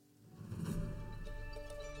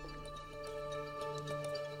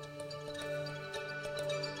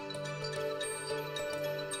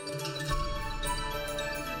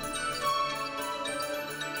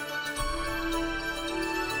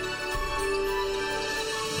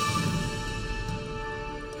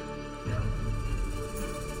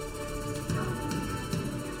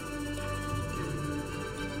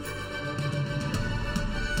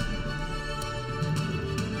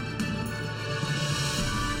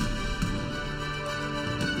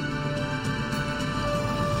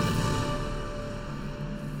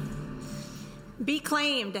Be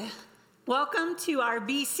claimed. Welcome to our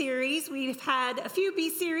B series. We've had a few B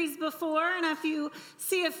series before, and if you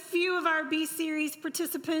see a few of our B series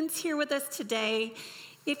participants here with us today,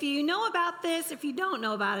 if you know about this, if you don't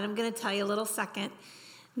know about it, I'm going to tell you a little second.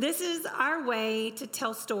 This is our way to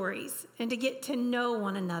tell stories and to get to know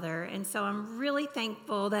one another. And so I'm really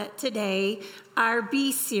thankful that today our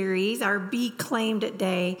B series, our Be Claimed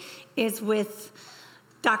Day, is with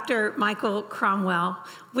Dr. Michael Cromwell.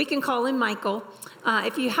 We can call him Michael.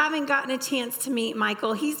 If you haven't gotten a chance to meet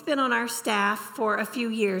Michael, he's been on our staff for a few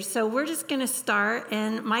years. So we're just going to start.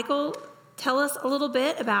 And Michael, tell us a little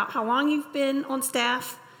bit about how long you've been on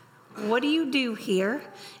staff, what do you do here,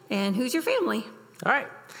 and who's your family? All right.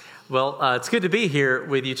 Well, it's good to be here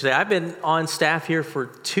with you today. I've been on staff here for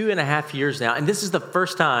 2.5 years now, and this is the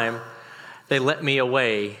first time they let me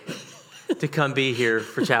away to come be here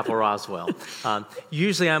for Chapel Roswell.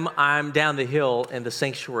 Usually I'm down the hill in the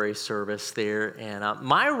sanctuary service there, and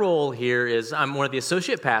my role here is I'm one of the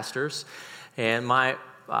associate pastors, and my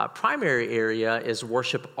primary area is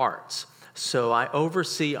worship arts. So I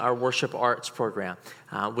oversee our worship arts program,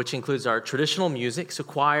 which includes our traditional music, so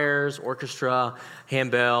choirs, orchestra,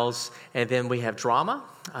 handbells, and then we have drama,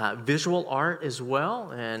 visual art as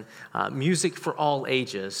well, and music for all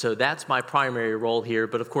ages. So that's my primary role here.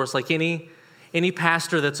 But of course, like any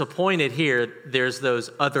pastor that's appointed here, there's those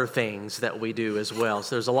other things that we do as well.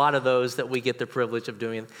 So there's a lot of those that we get the privilege of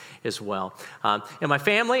doing as well. And my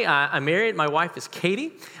family, I'm married. My wife is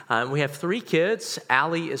Katie. We have 3 kids.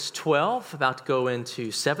 Allie is 12, about to go into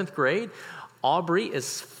 7th grade. Aubrey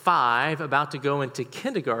is 5, about to go into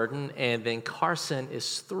kindergarten. And then Carson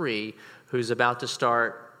is 3, who's about to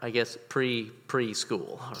start, I guess,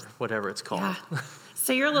 preschool or whatever it's called. Yeah.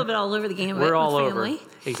 So you're a little bit all over the game. We're all family. over.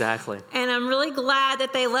 Exactly. And I'm really glad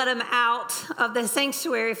that they let him out of the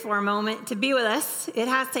sanctuary for a moment to be with us. It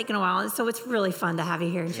has taken a while, and so it's really fun to have you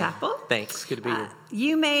here in Chapel. Thanks. Good to be here.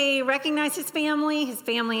 You may recognize his family. His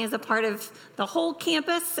family is a part of the whole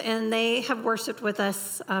campus, and they have worshiped with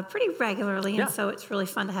us pretty regularly, and so it's really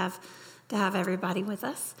fun to have everybody with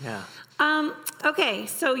us. Yeah. Okay,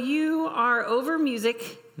 so you are over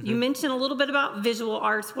music. You mentioned a little bit about visual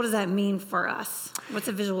arts. What does that mean for us? What's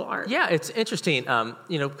a visual art? Yeah, it's interesting,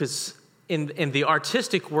 because in the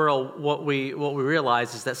artistic world, what we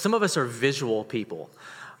realize is that some of us are visual people.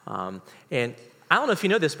 And I don't know if you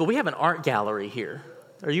know this, but we have an art gallery here.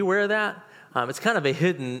 Are you aware of that? It's kind of a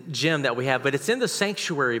hidden gem that we have, but it's in the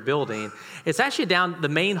sanctuary building. It's actually down the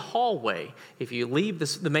main hallway. If you leave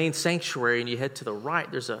the main sanctuary and you head to the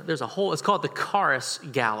right, there's a whole, it's called the Charis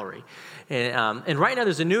Gallery. And right now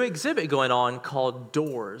there's a new exhibit going on called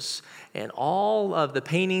Doors. And all of the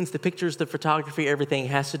paintings, the pictures, the photography, everything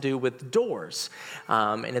has to do with doors.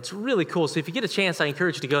 And it's really cool. So if you get a chance, I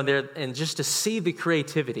encourage you to go in there and just to see the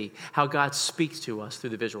creativity, how God speaks to us through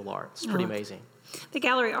the visual arts. It's pretty amazing. The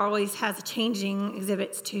gallery always has changing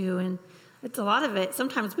exhibits too, and it's a lot of it.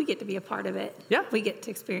 Sometimes we get to be a part of it. Yeah. We get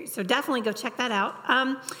to experience. So definitely go check that out.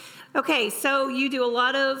 Okay, so you do a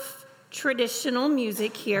lot of traditional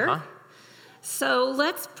music here. Uh-huh. So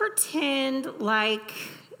let's pretend like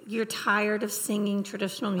you're tired of singing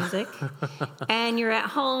traditional music and you're at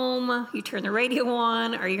home, you turn the radio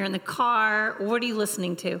on, or you're in the car. What are you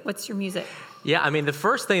listening to? What's your music? Yeah, I mean, the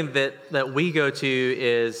first thing that we go to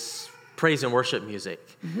is praise and worship music,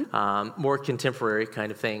 more contemporary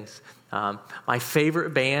kind of things. My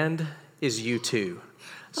favorite band is U2.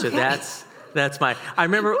 So that's my, I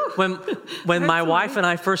remember when my wife and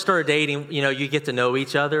I first started dating, you get to know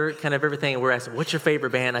each other, kind of everything. And we're asking, what's your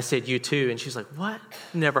favorite band? I said U2. And she's like, what?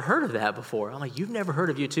 Never heard of that before. I'm like, you've never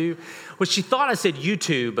heard of U2? Well, she thought I said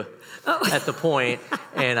YouTube at the point.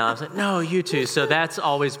 And I was like, no, U2. So that's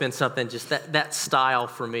always been something, just that style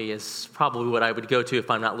for me is probably what I would go to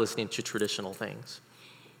if I'm not listening to traditional things.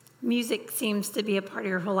 Music seems to be a part of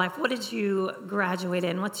your whole life. What did you graduate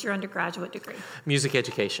in? What's your undergraduate degree? Music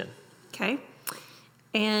education. Okay.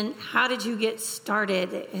 And how did you get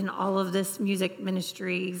started in all of this music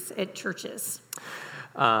ministries at churches?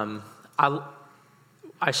 I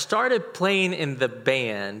started playing in the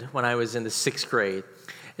band when I was in the 6th grade.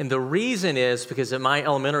 And the reason is because at my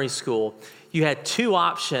elementary school, you had 2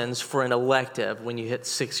 options for an elective when you hit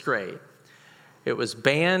 6th grade. It was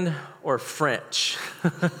band or French.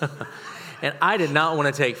 And I did not want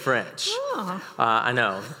to take French. Oh. I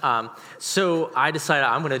know. So I decided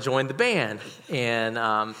I'm going to join the band. And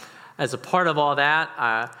as a part of all that,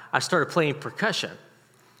 I started playing percussion.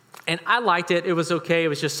 And I liked it. It was okay. It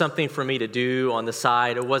was just something for me to do on the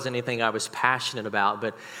side. It wasn't anything I was passionate about.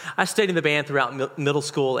 But I stayed in the band throughout middle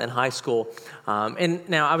school and high school. And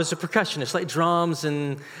now I was a percussionist, like drums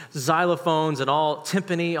and xylophones and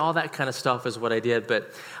timpani, all that kind of stuff is what I did.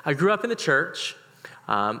 But I grew up in the church.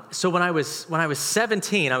 So when I was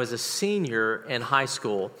 17, I was a senior in high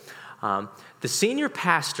school. The senior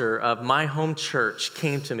pastor of my home church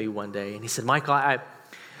came to me one day, and he said, "Michael,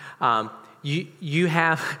 you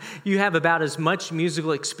have about as much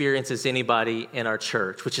musical experience as anybody in our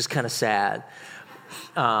church," which is kind of sad.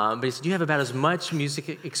 But he said, "You have about as much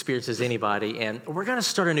music experience as anybody, and we're going to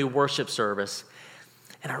start a new worship service,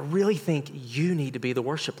 and I really think you need to be the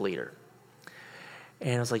worship leader."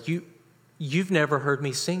 And I was like, You've never heard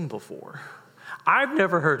me sing before. I've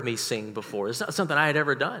never heard me sing before. It's not something I had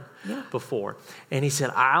ever done before. And he said,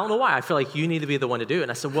 "I don't know why. I feel like you need to be the one to do it." And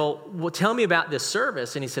I said, well, tell me about this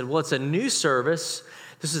service. And he said, "Well, it's a new service.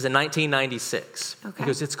 This is in 1996. Okay. He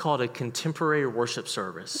goes, "It's called a contemporary worship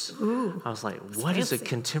service." Ooh, I was like, "What is a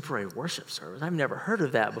contemporary worship service? I've never heard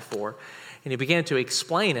of that before." And he began to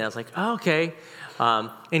explain it. I was like, "Oh, okay." And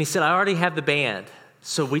he said, "I already have the band,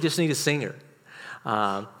 so we just need a singer."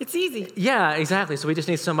 It's easy. Yeah, exactly. So we just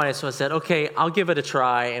need somebody. So I said, "Okay, I'll give it a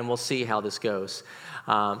try, and we'll see how this goes."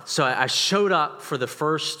 So I showed up for the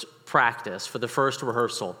first practice, for the first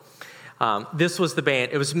rehearsal. This was the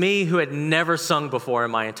band. It was me, who had never sung before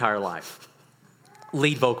in my entire life.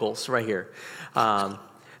 Lead vocals right here.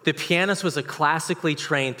 The pianist was a classically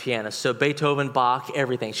trained pianist, so Beethoven, Bach,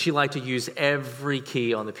 everything. She liked to use every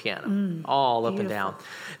key on the piano, all up and down.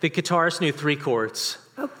 The guitarist knew 3 chords.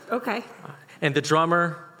 Oh, okay. And the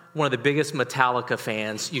drummer, one of the biggest Metallica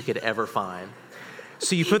fans you could ever find.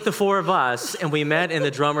 So you put the 4 of us, and we met in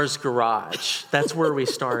the drummer's garage. That's where we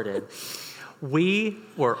started. We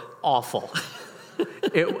were awful.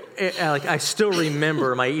 I still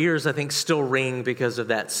remember, my ears, I think, still ring because of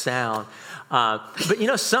that sound.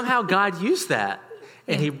 But, somehow God used that.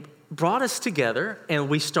 And he brought us together, and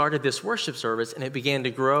we started this worship service, and it began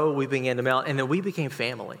to grow. We began to melt, and then we became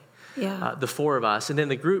family. Yeah. The 4 of us. And then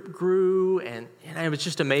the group grew, and it was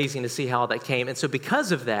just amazing to see how that came. And so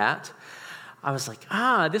because of that, I was like,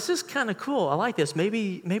 this is kind of cool. I like this.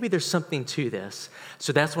 Maybe there's something to this.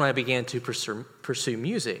 So that's when I began to pursue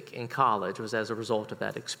music in college. It was as a result of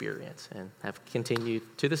that experience, and have continued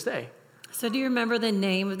to this day. So do you remember the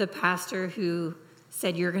name of the pastor who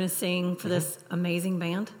said you're going to sing for this amazing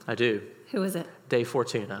band? I do. Who is it? Dave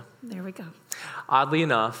Fortuna. There we go. Oddly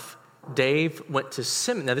enough, Dave went to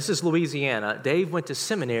seminary. Now, this is Louisiana. Dave went to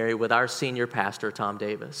seminary with our senior pastor, Tom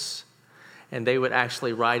Davis. And they would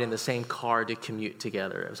actually ride in the same car to commute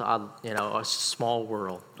together. It was odd, a small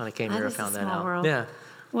world. When I came here, I found that out. World. Yeah.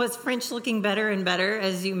 Was French looking better and better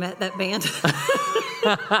as you met that band?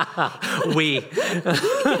 We.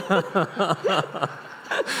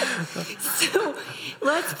 So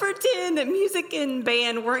let's pretend that music and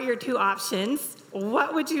band weren't your 2 options.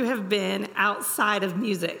 What would you have been outside of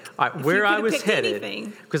music? All right, where I was headed,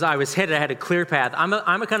 because I had a clear path. I'm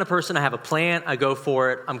a kind of person, I have a plan, I go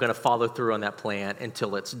for it, I'm going to follow through on that plan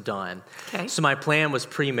until it's done. Okay. So my plan was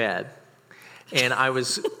pre-med, and I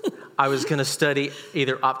was going to study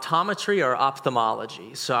either optometry or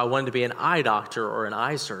ophthalmology. So I wanted to be an eye doctor or an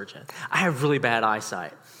eye surgeon. I have really bad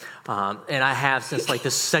eyesight, and I have since like the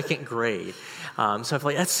 2nd grade. So I feel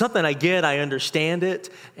like that's something I get, I understand it,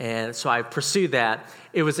 and so I pursued that.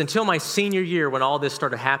 It was until my senior year when all this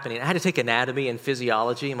started happening. I had to take anatomy and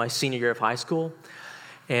physiology in my senior year of high school,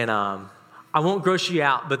 and I won't gross you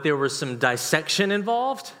out, but there was some dissection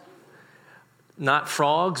involved. Not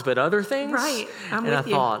frogs, but other things. Right, I'm with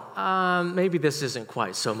you. And I thought, maybe this isn't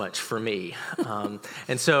quite so much for me.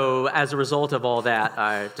 And so as a result of all that,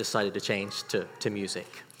 I decided to change to music.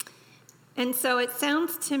 And so it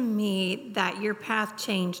sounds to me that your path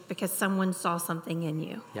changed because someone saw something in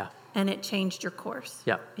you. Yeah. And it changed your course.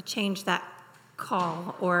 Yeah. It changed that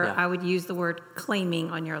call, or I would use the word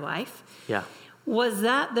claiming on your life. Yeah. Was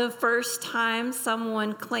that the first time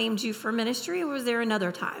someone claimed you for ministry, or was there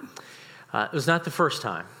another time? It was not the first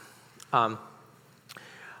time.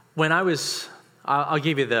 When I was, I'll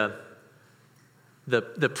give you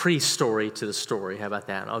the pre-story to the story. How about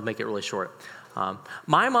that? I'll make it really short.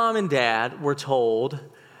 My mom and dad were told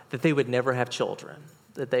that they would never have children,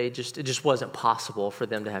 that it just wasn't possible for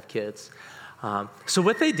them to have kids. So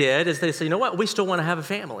what they did is they said, you know what, we still want to have a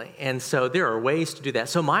family. And so there are ways to do that.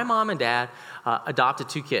 So my mom and dad adopted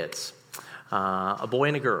 2 kids, a boy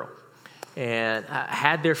and a girl, and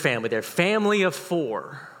had their family. Their family of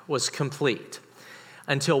 4 was complete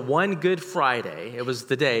until one Good Friday. It was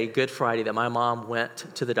the day, Good Friday, that my mom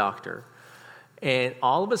went to the doctor. And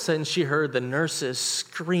all of a sudden, she heard the nurses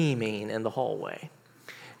screaming in the hallway.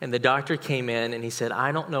 And the doctor came in and he said,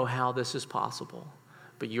 I don't know how this is possible,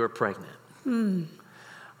 but you're pregnant.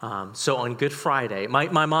 So on Good Friday,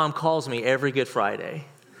 my mom calls me every Good Friday.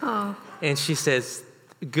 Oh. And she says,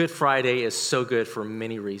 Good Friday is so good for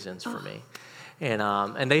many reasons for me.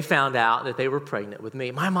 And they found out that they were pregnant with me.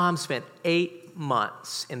 My mom spent 8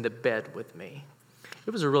 months in the bed with me. It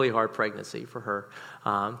was a really hard pregnancy for her.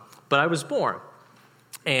 But I was born.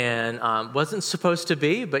 And wasn't supposed to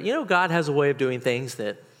be, but God has a way of doing things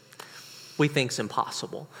that we think's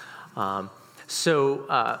impossible. So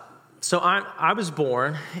I was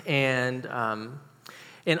born, and on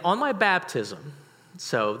my baptism,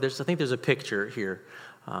 so I think there's a picture here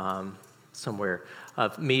somewhere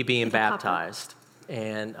of me being baptized,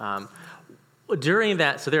 and during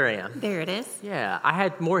that, so there I am. There it is. Yeah, I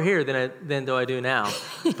had more hair than do I do now,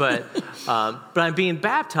 but I'm being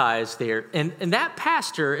baptized there, and that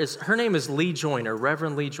pastor her name is Lee Joyner,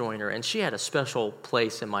 Reverend Lee Joyner, and she had a special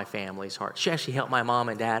place in my family's heart. She actually helped my mom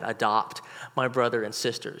and dad adopt my brother and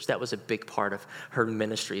sisters. That was a big part of her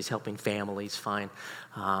ministries, helping families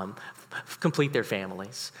complete their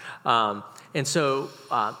families. And so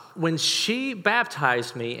when she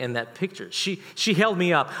baptized me in that picture, she held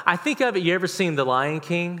me up. I think of it, you ever seen The Lion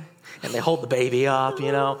King? And they hold the baby up,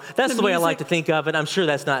 That's the way I like to think of it. I'm sure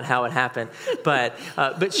that's not how it happened. But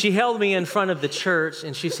she held me in front of the church,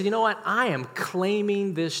 and she said, you know what? I am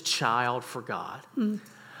claiming this child for God.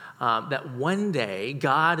 That one day,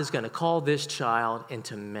 God is going to call this child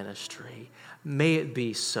into ministry. May it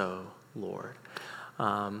be so, Lord.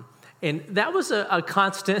 And that was a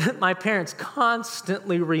constant, my parents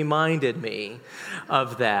constantly reminded me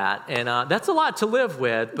of that. And that's a lot to live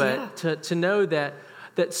with, but to know that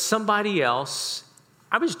somebody else,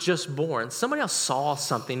 I was just born, somebody else saw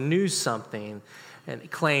something, knew something,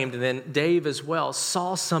 and claimed, and then Dave as well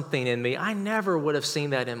saw something in me. I never would have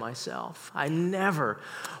seen that in myself. I never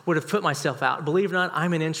would have put myself out. Believe it or not,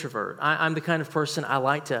 I'm an introvert. I'm the kind of person I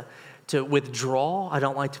like to withdraw. I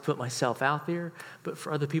don't like to put myself out there, but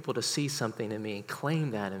for other people to see something in me and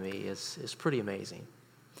claim that in me is pretty amazing.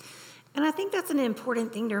 And I think that's an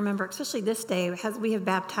important thing to remember, especially this day, as we have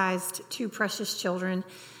baptized 2 precious children,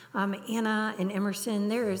 Anna and Emerson.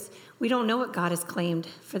 We don't know what God has claimed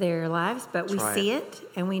for their lives, but we see it,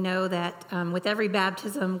 and we know that with every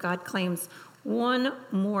baptism, God claims one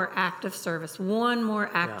more act of service, one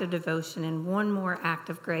more act of devotion, and one more act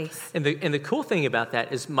of grace. And the cool thing about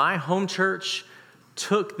that is my home church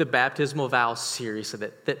took the baptismal vows seriously,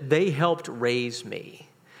 that they helped raise me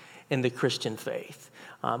in the Christian faith.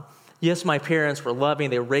 Yes, my parents were loving.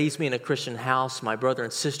 They raised me in a Christian house. My brother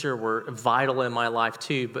and sister were vital in my life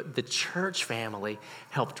too, but the church family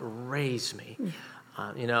helped raise me.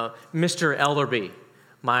 Mr. Ellerby,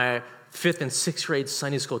 my 5th and 6th grade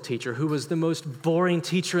Sunday school teacher, who was the most boring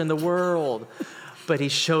teacher in the world, but he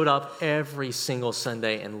showed up every single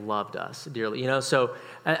Sunday and loved us dearly. So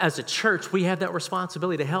as a church, we have that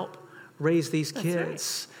responsibility to help raise these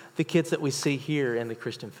kids, the kids that we see here in the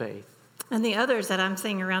Christian faith. And the others that I'm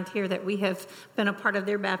seeing around here that we have been a part of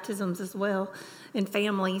their baptisms as well in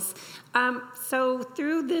families. So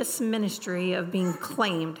through this ministry of being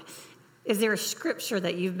claimed, is there a scripture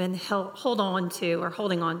that you've been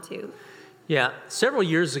holding on to? Yeah, several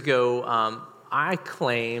years ago, I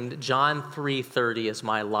claimed John 3:30 as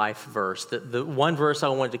my life verse, the one verse I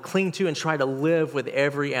wanted to cling to and try to live with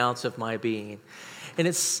every ounce of my being. And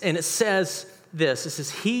it says this, it says,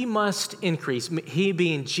 he must increase, he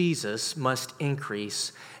being Jesus must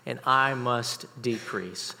increase, and I must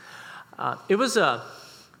decrease. It was an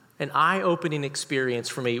eye-opening experience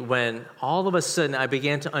for me when all of a sudden I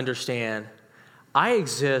began to understand I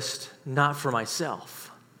exist not for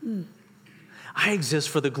myself. I exist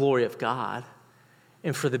for the glory of God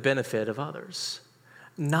and for the benefit of others,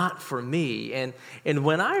 not for me. And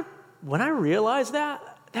when I realized that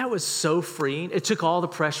was so freeing. It took all the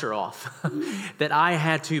pressure off that I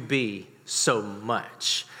had to be so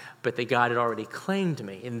much, but that God had already claimed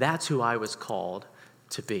me, and that's who I was called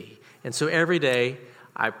to be. And so every day,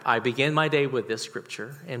 I begin my day with this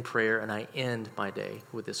scripture in prayer, and I end my day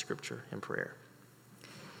with this scripture in prayer.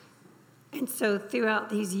 And so throughout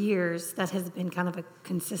these years, that has been kind of a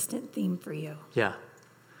consistent theme for you. Yeah.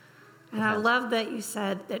 And I love that you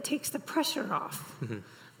said that takes the pressure off.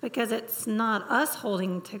 Because it's not us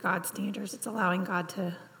holding to God's standards, it's allowing God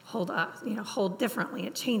to hold us, hold differently.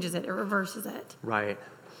 It changes it, it reverses it. Right,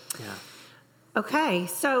 yeah. Okay,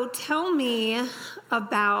 so tell me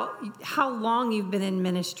about how long you've been in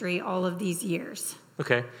ministry all of these years.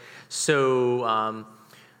 Okay, so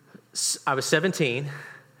I was 17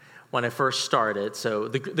 when I first started. So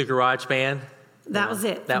the garage band, That was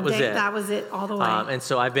it. That was it. That was it all the way. And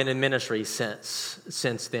so I've been in ministry since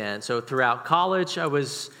then. So throughout college, I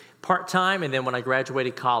was part-time, and then when I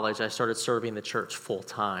graduated college, I started serving the church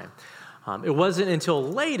full-time. It wasn't until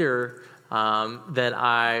later that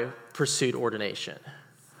I pursued ordination.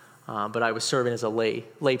 But I was serving as a lay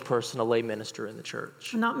person, a lay minister in the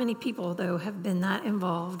church. Not many people, though, have been that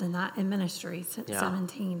involved in that in ministry since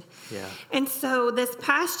 17. Yeah. And so this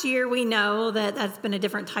past year, we know that that's been a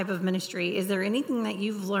different type of ministry. Is there anything that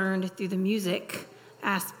you've learned through the music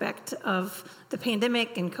aspect of the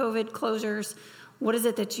pandemic and COVID closures? What is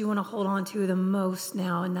it that you want to hold on to the most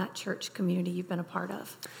now in that church community you've been a part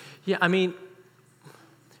of? Yeah, I mean,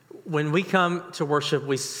 when we come to worship,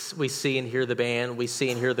 we see and hear the band, we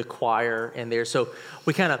see and hear the choir in there. So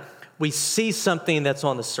we see something that's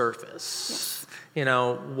on the surface,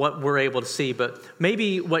 what we're able to see. But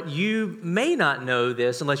maybe what you may not know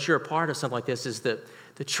this, unless you're a part of something like this, is the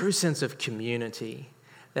true sense of community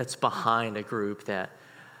that's behind a group that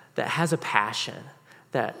has a passion,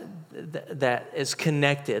 that is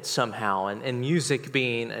connected somehow, and music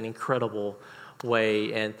being an incredible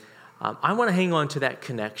way. And I want to hang on to that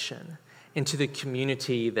connection into the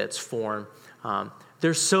community that's formed.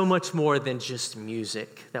 There's so much more than just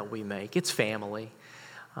music that we make. It's family.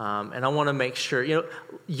 And I want to make sure,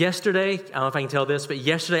 yesterday, I don't know if I can tell this, but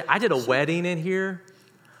yesterday I did a wedding in here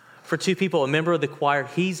for two people. A member of the choir,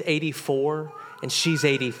 he's 84 and she's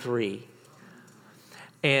 83.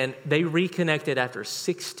 And they reconnected after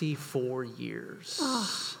 64 years.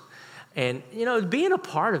 Oh. And, being a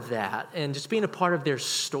part of that and just being a part of their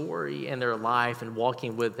story and their life and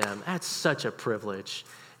walking with them, that's such a privilege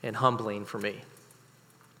and humbling for me.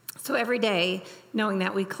 So every day, knowing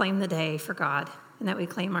that we claim the day for God and that we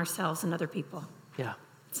claim ourselves and other people. Yeah.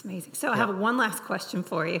 It's amazing. So I have one last question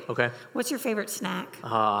for you. Okay. What's your favorite snack?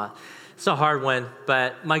 It's a hard one,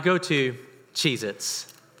 but my go-to,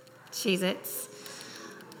 Cheez-Its. Cheez-Its.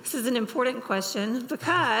 This is an important question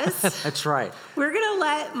because that's right. We're going to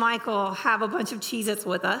let Michael have a bunch of Cheez-Its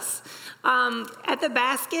with us. At the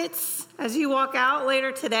baskets, as you walk out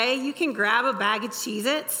later today, you can grab a bag of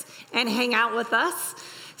Cheez-Its and hang out with us.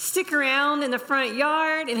 Stick around in the front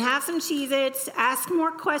yard and have some Cheez-Its. Ask more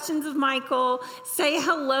questions of Michael. Say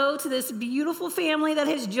hello to this beautiful family that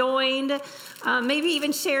has joined. Maybe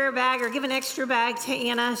even share a bag or give an extra bag to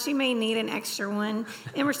Anna. She may need an extra one.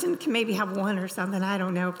 Emerson can maybe have one or something. I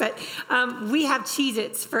don't know. But we have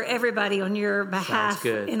Cheez-Its for everybody on your behalf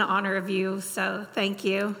in honor of you. So thank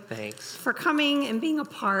you. Thanks. For coming and being a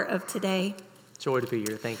part of today. Joy to be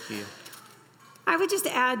here. Thank you. I would just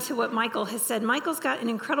add to what Michael has said. Michael's got an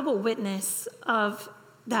incredible witness of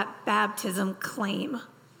that baptism claim.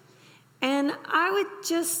 And I would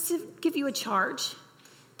just give you a charge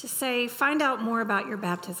to say, find out more about your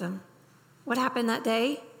baptism. What happened that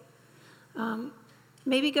day?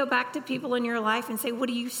 Maybe go back to people in your life and say, what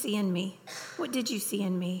do you see in me? What did you see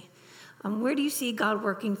in me? Where do you see God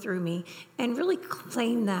working through me? And really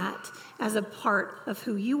claim that as a part of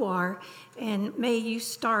who you are. And may you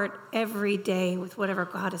start every day with whatever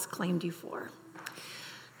God has claimed you for.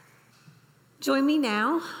 Join me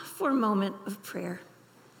now for a moment of prayer.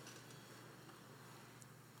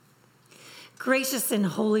 Gracious and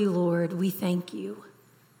holy Lord, we thank you.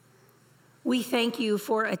 We thank you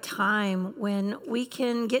for a time when we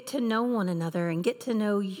can get to know one another and get to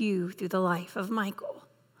know you through the life of Michael.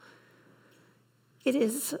 It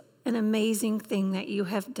is an amazing thing that you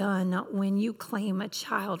have done when you claim a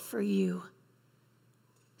child for you.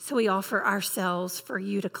 So we offer ourselves for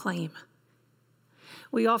you to claim.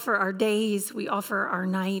 We offer our days, we offer our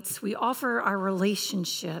nights, we offer our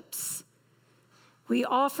relationships. We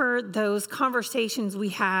offer those conversations we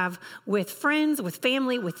have with friends, with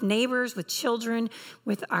family, with neighbors, with children,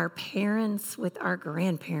 with our parents, with our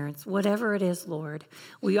grandparents, whatever it is, Lord.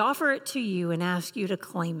 We offer it to you and ask you to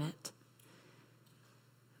claim it.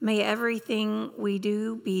 May everything we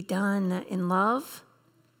do be done in love.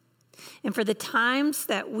 And for the times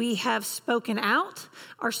that we have spoken out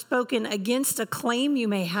or spoken against a claim you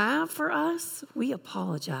may have for us, we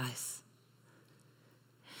apologize.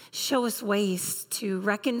 Show us ways to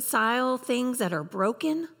reconcile things that are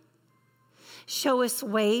broken. Show us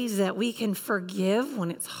ways that we can forgive when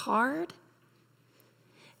it's hard.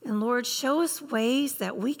 And Lord, show us ways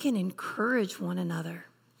that we can encourage one another.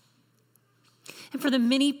 And for the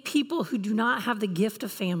many people who do not have the gift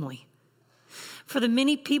of family, for the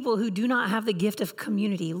many people who do not have the gift of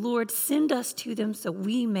community, Lord, send us to them so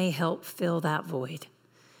we may help fill that void.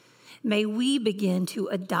 May we begin to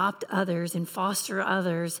adopt others and foster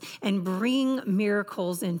others and bring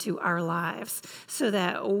miracles into our lives so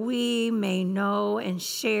that we may know and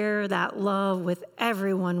share that love with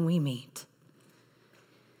everyone we meet.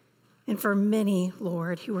 And for many,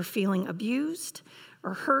 Lord, who are feeling abused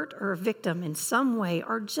or hurt or a victim in some way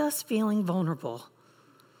or just feeling vulnerable,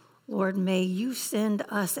 Lord, may you send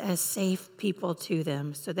us as safe people to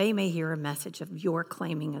them so they may hear a message of your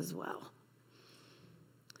claiming as well.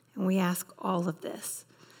 And we ask all of this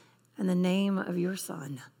in the name of your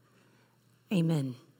Son. Amen.